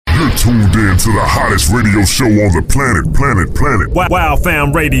You're tuned in to the hottest radio show on the planet. Wow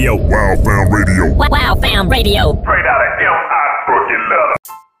Fam Radio. Wow Fam Radio. Wow Fam Radio. Straight out of M.I. Crooked Letter.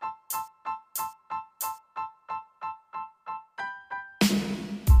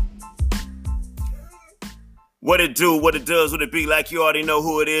 What it do, what it does, what it be, like you already know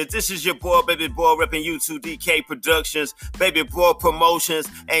who it is. This is your boy, Baby Boy, repping U2DK Productions, Baby Boy Promotions,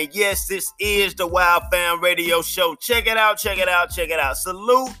 and yes, this is the Wow Fam Radio Show. Check it out.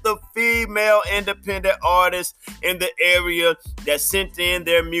 Salute the female independent artists in the area that sent in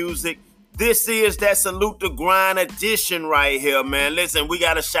their music. This is that Salute the Grind edition right here, man. Listen, we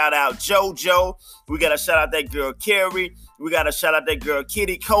got to shout out JoJo. We got to shout out that girl Carrie. We got to shout out that girl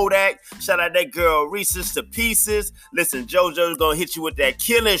Kitty Kodak. Shout out that girl Reese's to Pieces. Listen, JoJo's going to hit you with that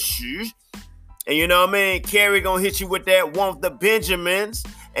killing shoes. And you know what I mean? Carrie going to hit you with that Want the Benjamins.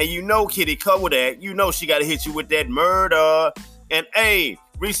 And you know Kitty Kodak, you know she got to hit you with that murder. And hey,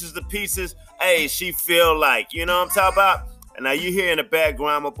 Reese's to Pieces, hey, she feel like, you know what I'm talking about? And now you hear in the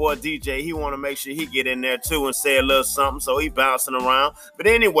background, my boy DJ, he want to make sure he get in there too and say a little something, so he bouncing around. But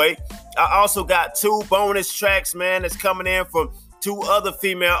anyway, I also got 2 bonus tracks, man, that's coming in from 2 other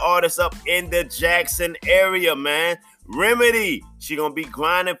female artists up in the Jackson area, man. Remedy, she gonna be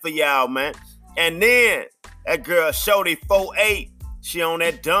grinding for y'all, man. And then that girl Shorty 48, she on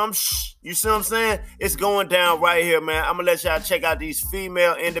that dumb you see what I'm saying? It's going down right here, man. I'm gonna let y'all check out these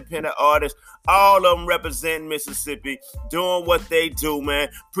female independent artists. All of them representing Mississippi, doing what they do, man.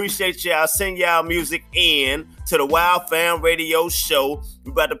 Appreciate y'all. Send y'all music in to the Wow Fam Radio Show.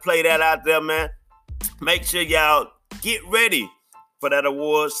 We about to play that out there, man. Make sure y'all get ready for that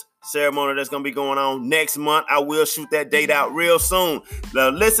awards ceremony that's going to be going on next month. I will shoot that date out real soon. Now,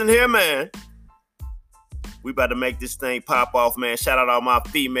 listen here, man. We about to make this thing pop off, man. Shout out all my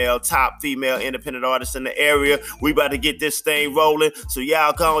top female independent artists in the area. We about to get this thing rolling. So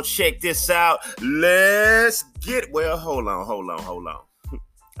y'all gonna check this out. Let's get, well, hold on.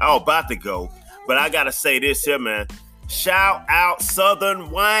 I was about to go, but I gotta say this here, man. Shout out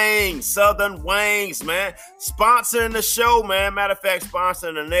Southern Wings, man. Sponsoring the show, man. Matter of fact,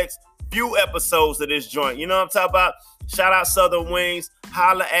 sponsoring the next few episodes of this joint. You know what I'm talking about? Shout out Southern Wings.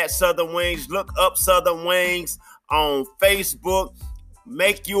 Holla at Southern Wings. Look up Southern Wings on Facebook.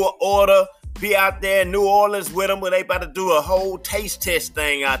 Make you an order. Be out there in New Orleans with them where they about to do a whole taste test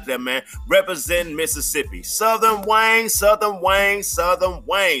thing out there, man. Representing Mississippi. Southern Wings. They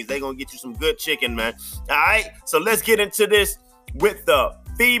gonna get you some good chicken, man. All right? So let's get into this with the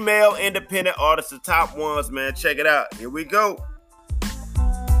female independent artists, the top ones, man. Check it out. Here we go.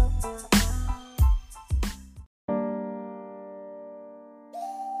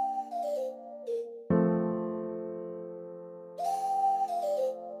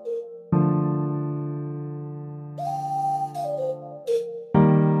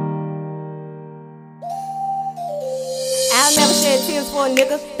 For a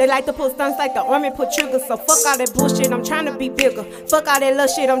nigga, they like to put stunts like the army put triggers. So fuck all that bullshit, I'm trying to be bigger. Fuck all that little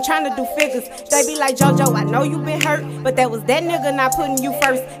shit, I'm trying to do figures. They be like, JoJo, I know you been hurt, but that was that nigga not putting you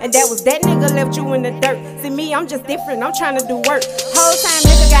first, and that was that nigga left you in the dirt. See me, I'm just different, I'm trying to do work. Whole time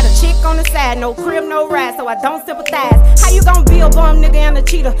nigga got a chick on the side, no crib, no ride, so I don't sympathize. How you gon' be a bum nigga and a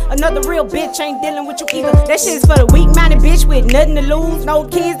cheater? Another real bitch ain't dealing with you either. That shit's for the weak-minded bitch with nothing to lose, no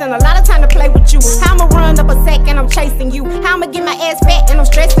kids, and a lot of time to play with you. How I'ma run up a sack and I'm chasing you? How I'ma get my ass fat and I'm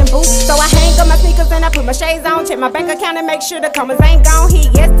stressing boo? So I hang up my sneakers and I put my shades on, check my bank account and make sure the commas ain't gone.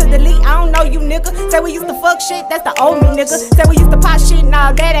 Hit yes to delete, I don't know you nigga. Say we used to fuck shit, that's the old me nigga. Say we used to pop shit,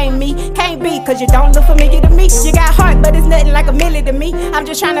 nah that ain't me. Can't be, cause you don't look familiar to me. You got heart, but it's nothing like a milli to me. I'm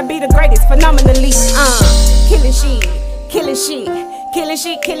just trying to be the greatest, phenomenally. Killing shit.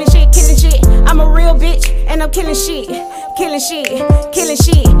 I'm a real bitch and I'm killing shit.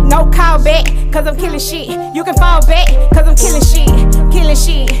 No call back, cause I'm killing shit. You can fall back, cause I'm killing shit.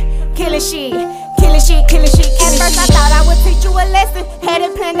 At first I thought I would teach you a lesson. Had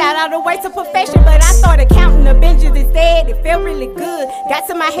it planned out all the way to perfection, but I started counting the binges instead. It felt really good, got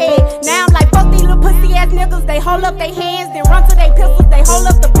to my head. Now I'm like, fuck these little pussy ass niggas. They hold up their hands, then run to their pistols. They hold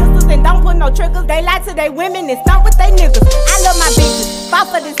up the pistols and don't pull no triggers. They lie to their women and stunt with their niggas. I love my bitches. Fought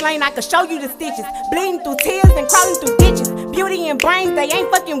for this lane, I could show you the stitches. Bleeding through tears and crawling through ditches. Beauty and brains, they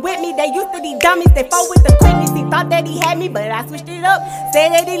ain't fucking with me. They used to these dummies, they fought with the quickness. He thought that he had me, but I switched it up.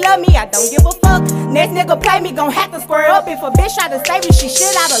 Said that he loved me, I don't give a fuck. Next nigga play me, gon' have to square up. If a bitch try to save me, she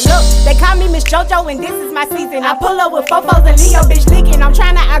shit out of luck. They call me Miss JoJo and this is my season. I pull up with fofos and Leo bitch licking. I'm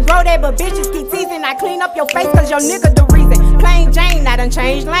tryna outgrow that, but bitches keep teasing. I clean up your face cause your nigga the reason. Plain Jane, I done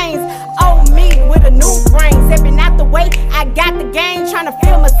changed lanes. Old me with a new brain. Stepping out the way, I got the game. Tryna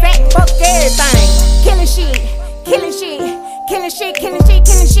fill my sack, fuck everything. Killing shit.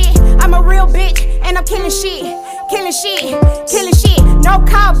 bitch, and I'm killing shit. Killing shit, killing shit. No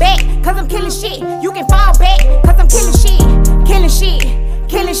call back, cause I'm killing shit. You can fall back, cause I'm killing shit. Killing shit,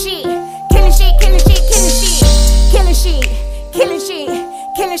 killing shit. Killing shit, killing shit, killing shit. Killing shit, killing shit.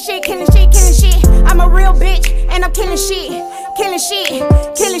 Killing shit, killing shit, killing shit. I'm a real bitch, and I'm killing shit. Killing shit,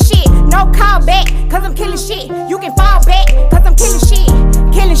 killing shit. No call back, cause I'm killing shit. You can fall back, cause I'm killing shit.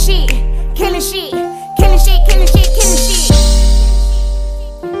 Killing shit, killing shit. Killing shit, killing shit, killing shit.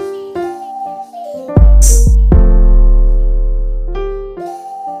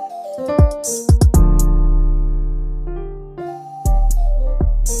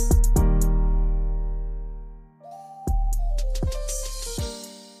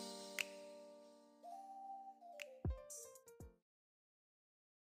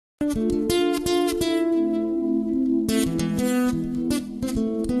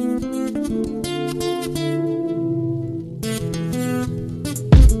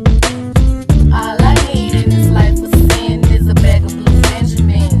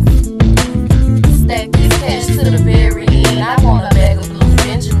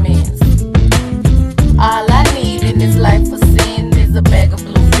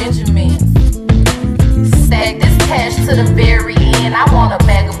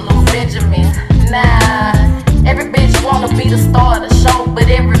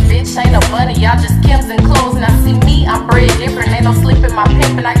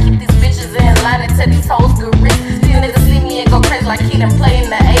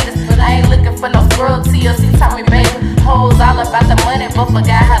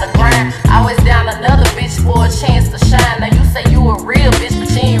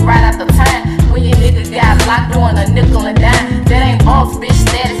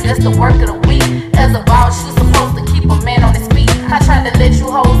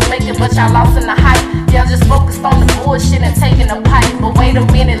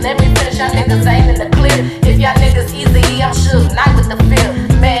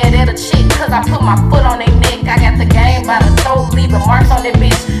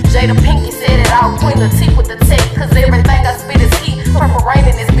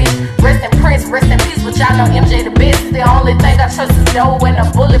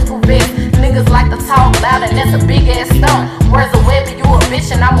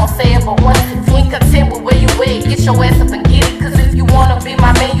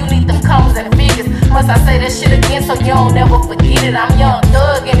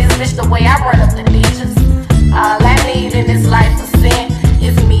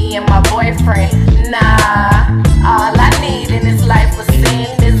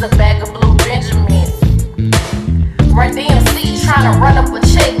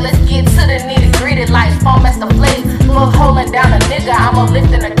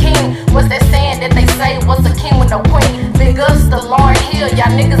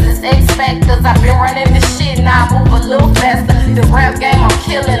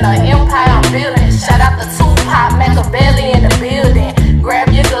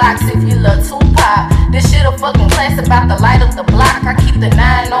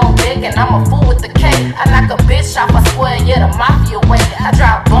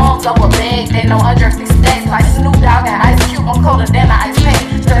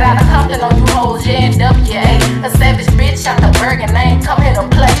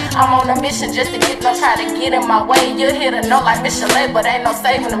 But ain't no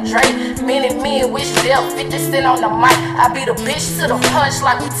saving them Drake. Me and wish death 50 Cent on the mic. I be the bitch to the punch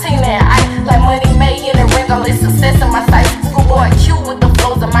like with Tina and Ike. Like money made in the ring, only success in my sight. Schoolboy Q with the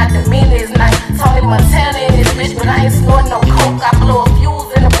flows and my demeanor is nice. Tony Montana in this bitch, but I ain't snorting no coke. I blow a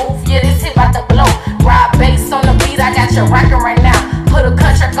fuse in the booth, yeah, this hit about to blow. Ride bass on the beat, I got you rockin' right now. Put a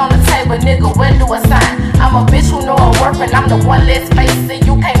contract on the table, nigga, where do I sign? I'm a bitch who know her worth and I'm the one, let's face it.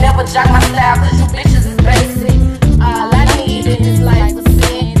 You can't never jog my style, cause you bitches is basic. All I need in this life for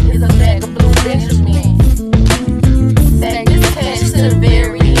sin is a bag of blue Benjamins. Stack this cash to the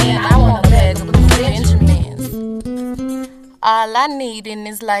very end. I want a bag of blue Benjamins. All I need in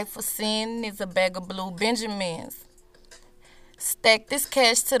this life for sin is a bag of blue Benjamins. Stack this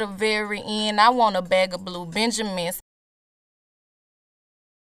cash to the very end. I want a bag of blue Benjamins.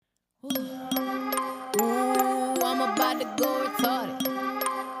 Ooh, I'm about to go retarded.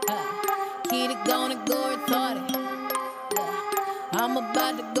 Kid it gonna go retarded. I'm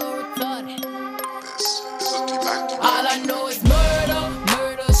about to go retarded. All I know is murder,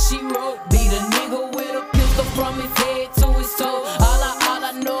 murder she wrote. Beat a nigga with a pistol from his head to his toe. All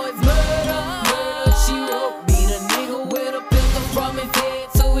I know is murder, murder she wrote. Beat a nigga with a pistol from his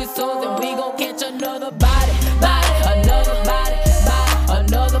head to his toes. And we gon' catch another body, another body,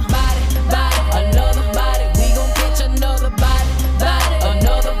 another body.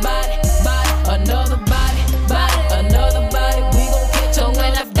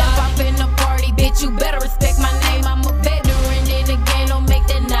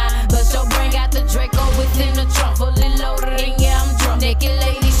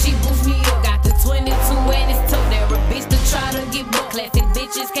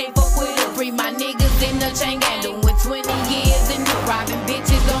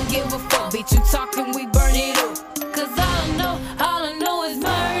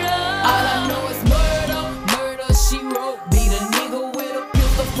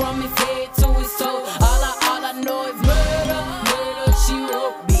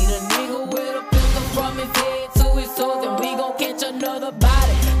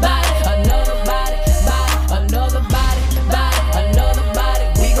 body, another body, another body, another body.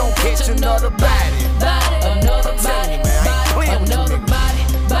 We gon' catch another body, another body, another body,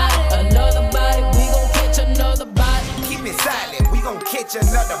 another body. We gon' catch another body. Keep it silent, we gon' catch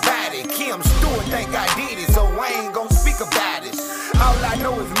another body. Kim Stewart think I did it, so I ain't gon' speak about it. All I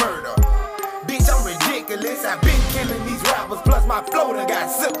know is murder. Bitch, I'm ridiculous. I've been killing these rappers, plus my flow done got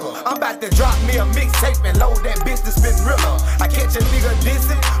sicker. I'm about to drop me a mixtape and load that bitch to spin realer. I catch a nigga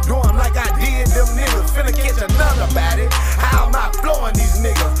dissing, do him like I did them niggas. Finna catch another body. How am I flowing these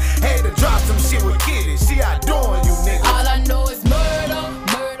niggas? Had to drop some shit with Kitty. She outdoing you niggas. All I know is murder,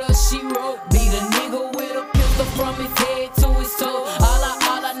 murder, she wrote. Beat a nigga with a pistol from his head to his toe. All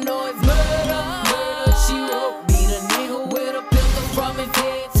I know is murder, murder, she wrote. Beat a nigga with a pistol from his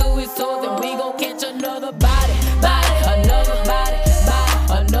head to his toe. Then we gon' catch another body, another body,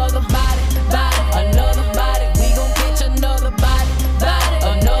 another body, another body. We gon' catch another body,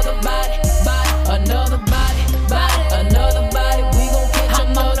 another body, another body, another body. We gon' catch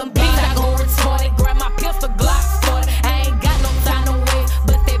another body. I go retarded, grab my pistol, Glock started. I ain't got no time to waste,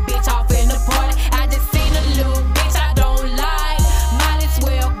 but that bitch off in the party. I just seen a little bitch I don't like. Might as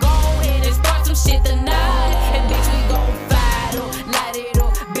well go ahead and start some shit tonight. And bitch, we gon' fight up, light it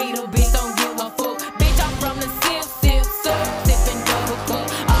up, beat a bitch, don't give a fuck. Bitch, I'm from the sip, sippin' double cup.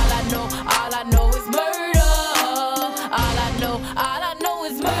 All I know is murder. All I know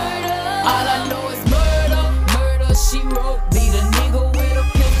is murder. All I know is murder, murder, she wrote. Beat a nigga with a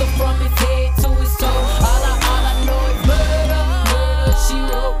pistol from his head to his toe. All I know is murder, murder, she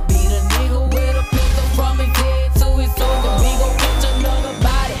wrote. Beat a nigga with a pistol from his head to his toe. Then we gon' catch another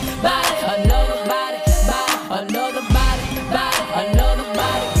body, another body, another body, another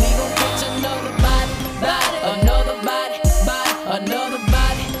body. We gon' catch another body, another body, another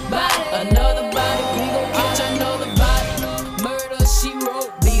body, another body. We gon' catch another body. Murder, she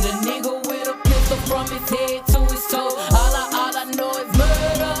wrote. Beat a nigga with a pistol from his head to his toe. All I know is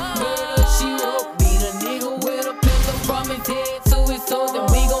murder, murder, she wrote. Beat a nigga with a pistol from his head to his toe. Then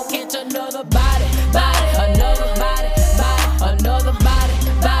we gon' catch another body, another body, another body,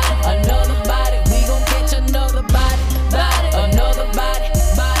 another body. We gon' catch another body, another body,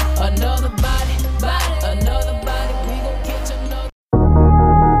 another body, another body. We gon' catch another.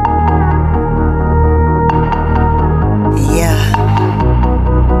 Yeah,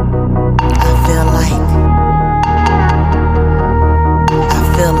 I feel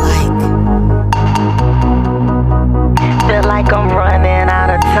like I'm running out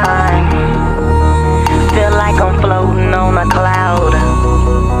of time. Feel like I'm floating on a cloud.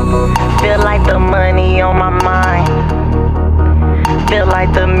 Feel like the money on my mind. Feel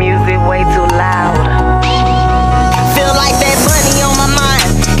like the music way too loud. Feel like that money on my mind.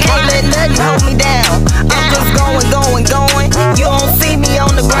 Can't let nothing hold me down. I'm just going. You don't see me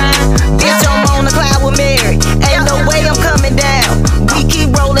on the grind. Bitch, I'm on the cloud with Mary. Ain't no way I'm coming down. We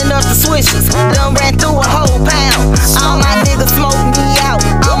keep rolling up the swishers. Done ran through a whole pound. All my niggas smoke me out.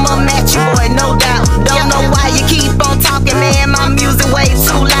 I'm a match boy, no doubt. Don't know why you keep on talking, man. My music way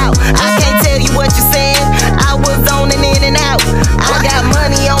too loud. I can't tell you what you said. I was zoning in and out. I got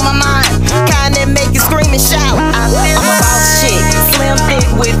money on my mind. Kinda make you scream and shout. I'm a boss chick, slim thick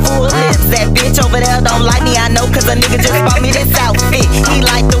with full lips. That bitch over there don't like me, I know, cause a nigga just bought me this outfit. He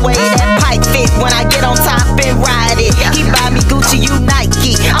like the way that pipe fit when I get on top and ride it. He buy me Gucci, you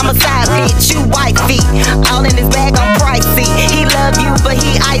Nike. I'm a side bitch, you white feet. All in his bag, I'm pricey. He love you, but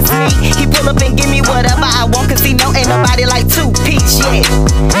he ice me. He pull up and give me whatever I want, cause he know ain't nobody like Two Peach yet.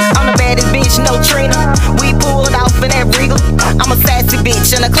 I'm the baddest bitch, no Trina. We pulled off in that Regal. I'm a sassy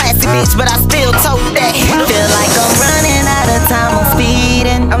bitch and a classy bitch, but I still tote that. Feel like I'm running out of time, I'm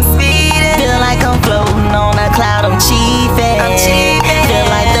speeding. Feel like I'm floating on a cloud, I'm cheaping. Feel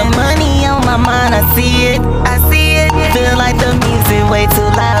like the money on my mind, I see it. Feel like the music way too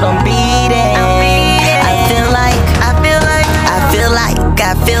loud, I'm beating.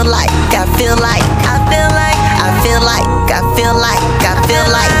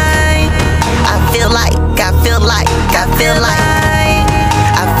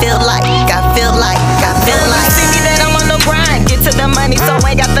 I feel like see me that I'm on the grind, get to the money, so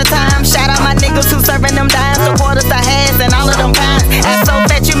ain't got the time. Shout out my niggas who serving them dimes, the quarters, the halves, and all of them kinds. Ass so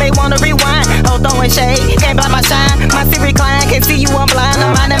fat you may wanna rewind. Oh, throwing shade, can't blind my shine. My seat recline, can't see you, I'm blind.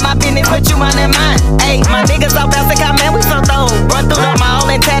 I'm minding my business, but you minding mine. Hey, my niggas all bouncing, man, we so throw. Run through the mall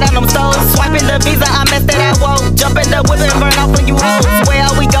and tear down them stores. Swiping the visa, I messed it out, whoa. Jumping the whip and burn off when you hoes. Where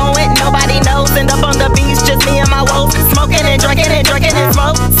are we going? Nobody knows. End up on the beach, just me and my woes. Smoking and drinking and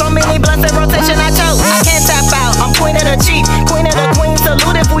smoke. So many blunts in rotation, I choke. I can't tap out, I'm queen of the chief. Queen of the queen,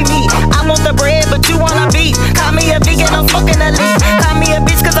 salute if we meet. I want the bread, but you wanna beef. Call me a vegan, I'm smoking a leaf. Call me a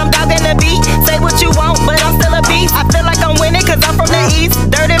bitch, cause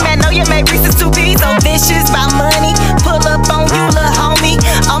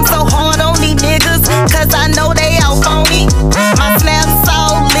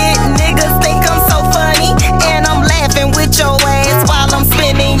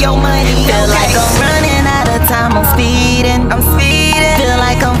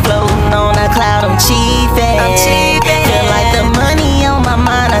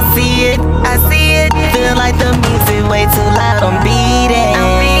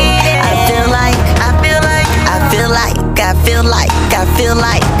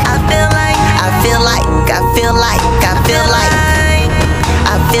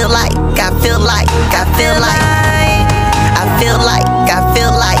feel like, I feel like, I feel like, I feel like, I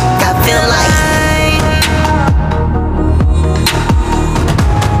feel like, I feel like.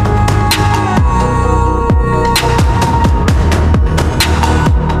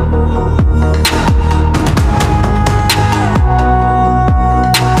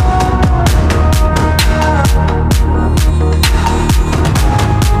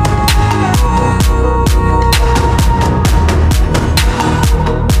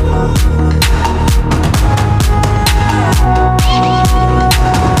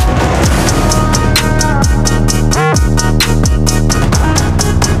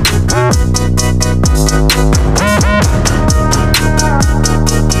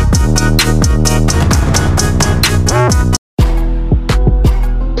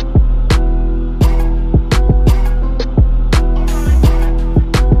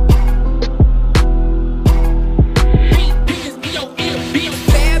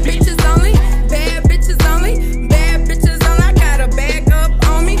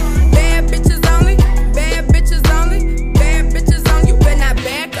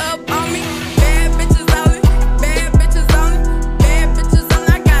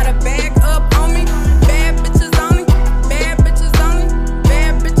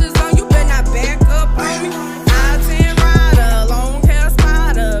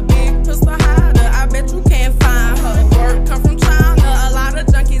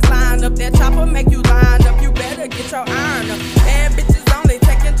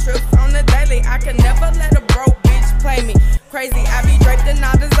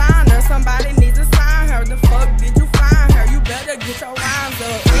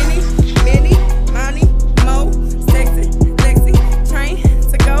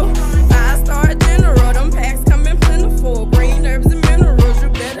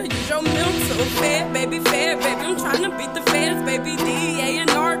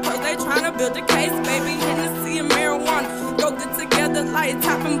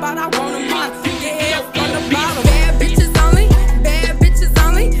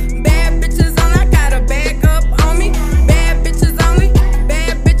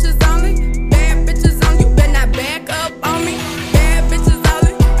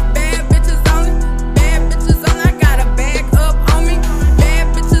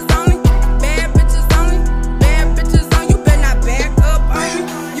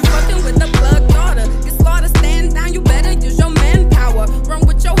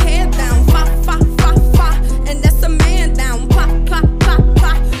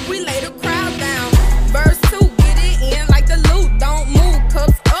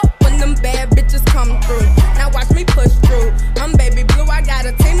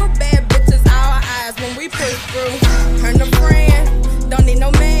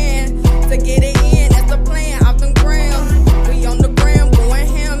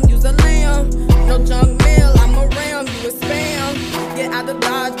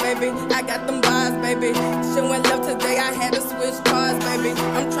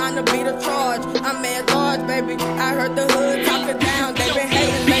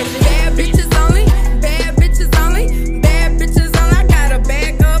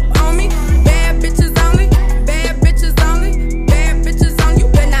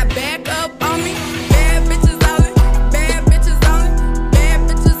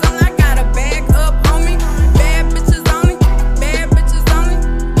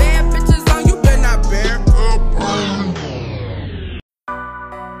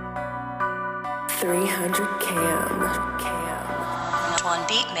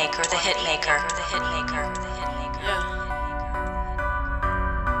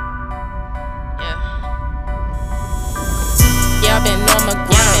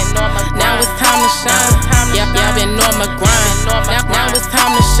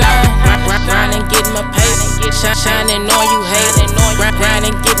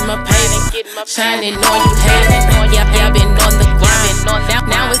 Shining on you, hating. Y'all been on the grind.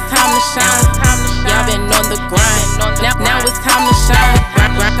 Now it's time to shine. Y'all been on the grind. Now it's time to shine.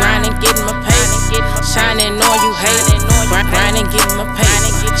 Grind and get my pay. Shining on you, hating. Grind and get my pay.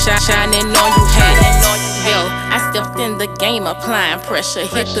 Shining on you, hating. Yo, I stepped in the game, applying pressure.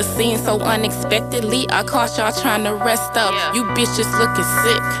 Hit the scene so unexpectedly, I caught y'all trying to rest up. You bitches looking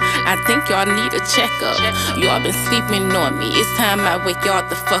sick, I think y'all need a checkup. Y'all been sleeping on me, it's time I wake y'all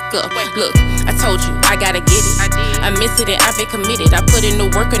the fuck up. Look, I told you, I gotta get it. I miss it and I've been committed. I put in the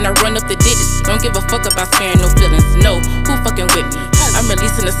work and I run up the digits. Don't give a fuck about sparing no feelings. No, who fucking with me? I'm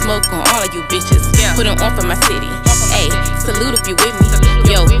releasing the smoke on all of you bitches. Putting on for my city. Ayy, salute if you with me.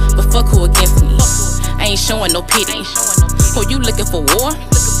 Yo, but fuck who against me. I ain't showing no pity. Who you looking for war?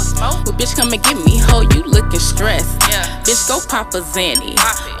 Well, bitch, come and get me, ho, you looking stressed. Bitch, go pop a Zanny.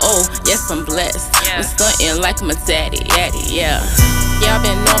 Oh, yes, I'm blessed. I'm stunting like my daddy, yeah. Y'all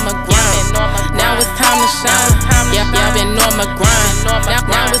been on my grind. Now it's time to shine. Y'all been on my grind.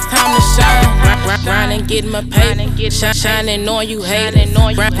 Now it's time to shine. Grind and get my paper. Shining on you hating.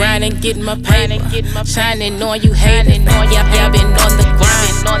 Grind and get my paper. Shining on you hating. Y'all been on the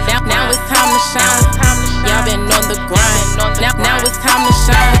grind. Now it's time to shine. Y'all been on the grind. Now it's time to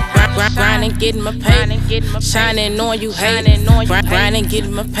shine. Grind and get my paper. Shining on you hating. Grind and get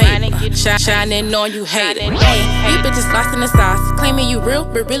my paper. Shining on you hating. Hey, you bitches lost in the sauce. Claiming you real,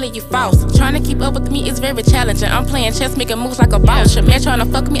 but really you false. Trying to keep up with me is very challenging. I'm playing chess, making moves like a boss. Your man trying to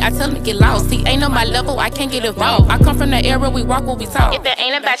fuck me, I tell him to get lost. See, ain't on my level, I can't get involved. I come from the era we walk where we talk. If that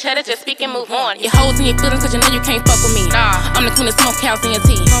ain't about cheddar, just speak and move on. Your hoes in your feelings, cause you know you can't fuck with me. I'm the queen of smoke house in your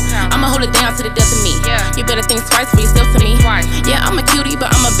tea. I'ma hold it down to the death of me. You better think twice before you step to me. Yeah, I'm a cutie, but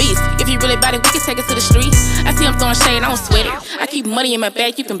I'm a beast. If you really about it, we can take it to the streets. I see I'm throwing shade, I don't sweat it. I keep money in my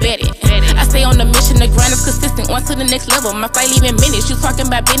bag, you can bet it. I stay on the mission, the grind is consistent. On to the next level, my fight leaving minutes. You talking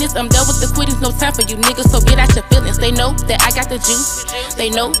about business, I'm done with the quittings. No time for you niggas, so get out your feelings. They know that I got the juice. They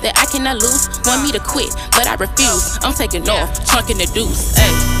know that I cannot lose. Want me to quit, but I refuse. I'm taking off, trunking the deuce.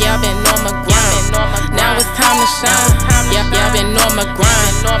 Hey, y'all been on my grind. Now it's time to shine. Y'all been on my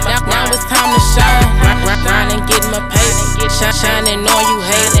grind. Now it's time to shine. Grind and get my paper. Shining on you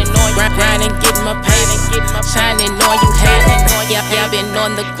hating. Grind and get my paper. Shining on you hating. Y'all been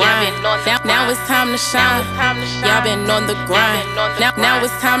on the grind. Now it's time to shine. Y'all been on the grind. Now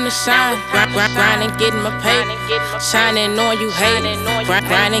it's time to shine. Grind and get my paper. Shining on you hating.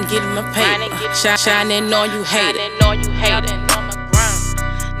 Grind and get my paper. Shining on you hating. Y'all been on my grind.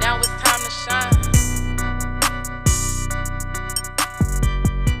 Now it's time to shine.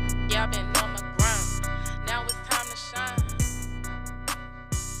 Y'all been on my grind. Now it's time to shine.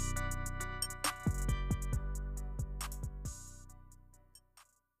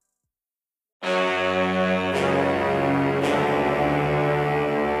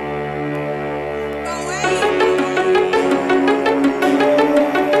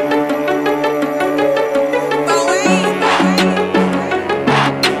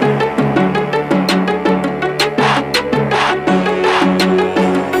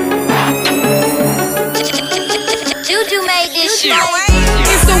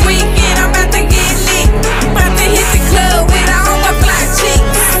 It's the weekend, I'm about to get lit. About to hit the club with all my fly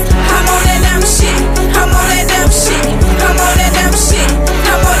chicks. I'm on that dumb shit. I'm on that dumb shit. I'm on that dumb shit.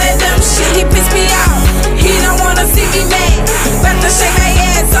 I'm on that dumb shit. He pissed me off. He don't wanna see me mad. About to shake my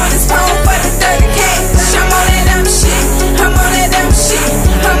ass on his phone for the 30 cash. I'm on that dumb shit. I'm on that dumb shit.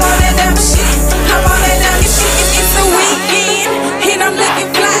 I'm on that dumb shit. I'm on that dumb shit. It's the weekend, and I'm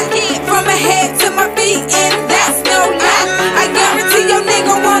looking fly. From my head to my feet, and that's no lie. I guarantee your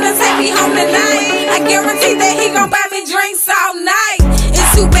nigga wanna take me home tonight. I guarantee that he gon' buy me drinks all night.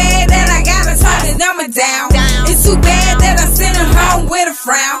 It's too bad that I gotta turn the number down. It's too bad that I sent him home with a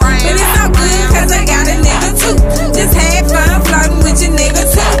frown. But it's all good cause I got a nigga too. Just had fun flirting with your nigga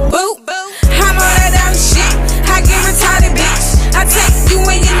too. Boo. I'm on that dumb shit. I get retarded, bitch. I take you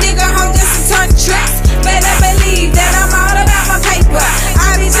and your nigga home just to turn tricks. Better believe that I'm all about my paper.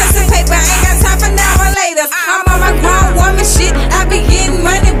 I be chasing paper, ain't got time for now or later. I'm on my grown woman shit. I be getting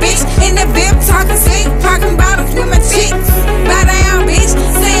money, bitch. In the VIP talking slick, parking bottles with my chicks. Bow down, bitch.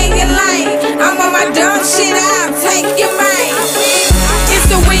 Sing your lane. I'm on my dumb shit. I'll take your mind. It's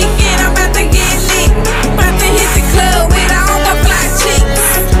the weekend. I'm about to get lit. About to hit the club with all my fly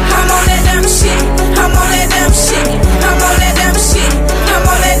chicks. I'm on that dumb shit. I'm on that dumb shit. I'm on that dumb shit. I'm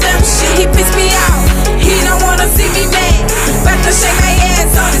on that dumb shit. He pissed me off. He don't wanna see me mad. About to shake my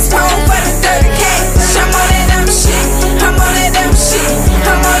ass on his phone for the 30 cash. I'm on that dumb shit. I'm on that dumb shit.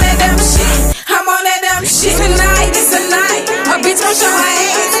 I'm on that dumb shit. I'm on that dumb shit. Tonight is the night. A bitch gon' show her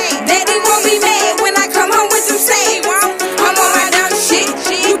ass. Daddy won't be mad when I come home with some sage. I'm on my dumb shit.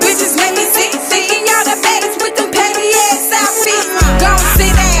 You bitches make me sick. Thinking y'all the baddest with them petty ass outfits. Gon'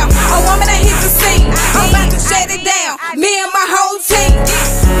 sit down. A woman that hit the scene. I'm about to shut it down. Me and my whole team.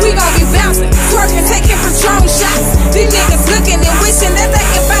 We gon' be bouncing, twerking, taking Patron shots. These niggas looking and wishing that they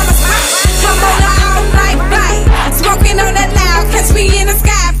can find my spot. I'm on an all-night flight, smoking on that loud. Catch me in the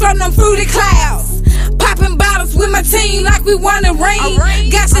sky, floating on fruity clouds. Popping bottles with my team like we won a ring.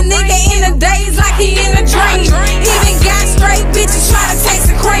 Got your nigga in the days like he in a dream. Even got straight bitches trying to taste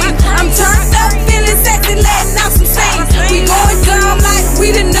the cream. I'm turned up, feeling sexy, letting out some steam. We going dumb like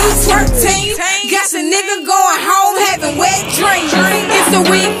we the new twerk team. Got your nigga going home having wet dreams. It's the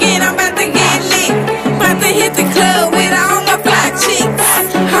weekend, I'm about to get lit. About to hit the club with all my fly chicks.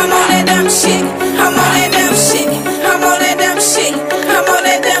 I'm on that dumb shit. I'm on that dumb shit. I'm on that dumb shit. I'm on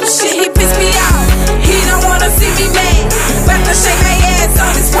that dumb shit.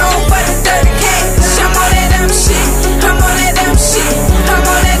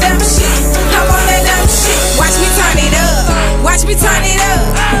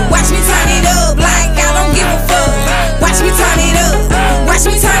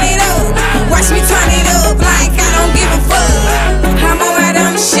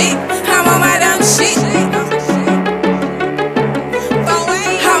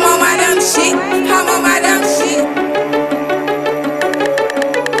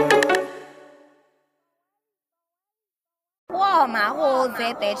 my hoes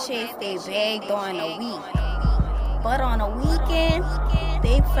at that chase, they bag during the week. But on the weekend,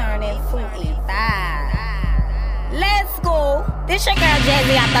 they turn into a vibe. Let's go. This your girl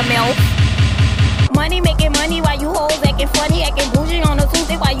Jazzy out the milk. Money making money while you hoes acting funny, acting bougie on a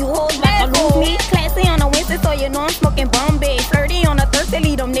Tuesday while you hoes about to lose me. Classy on a Wednesday, so you know I'm smoking Bombay. Flirty on a Thursday,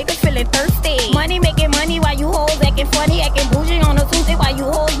 leave them niggas feeling thirsty. Money making money while you hoes acting funny, acting bougie on a Tuesday while you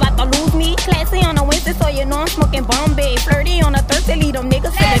hoes about to lose me. Classy on a Wednesday, so you know I'm smoking Bombay. Flirty on a Thursday, leave them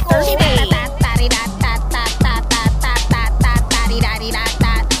niggas feeling thirsty.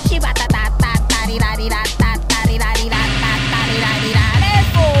 She bout to that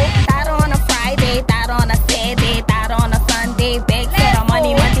on a Friday, that on a Saturday, that on a Sunday, back to the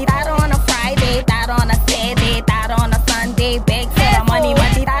money, money. That on a Friday, that on a Saturday, that on a Sunday, back to the money,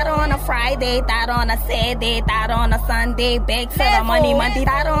 money. That on a Friday, that on a Saturday, that on a Sunday, back to the money, money.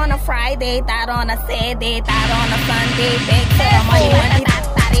 That on a Friday, that on a Saturday, that on a Sunday, back to the money, money.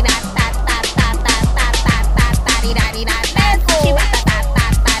 She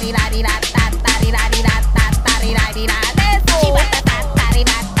bout to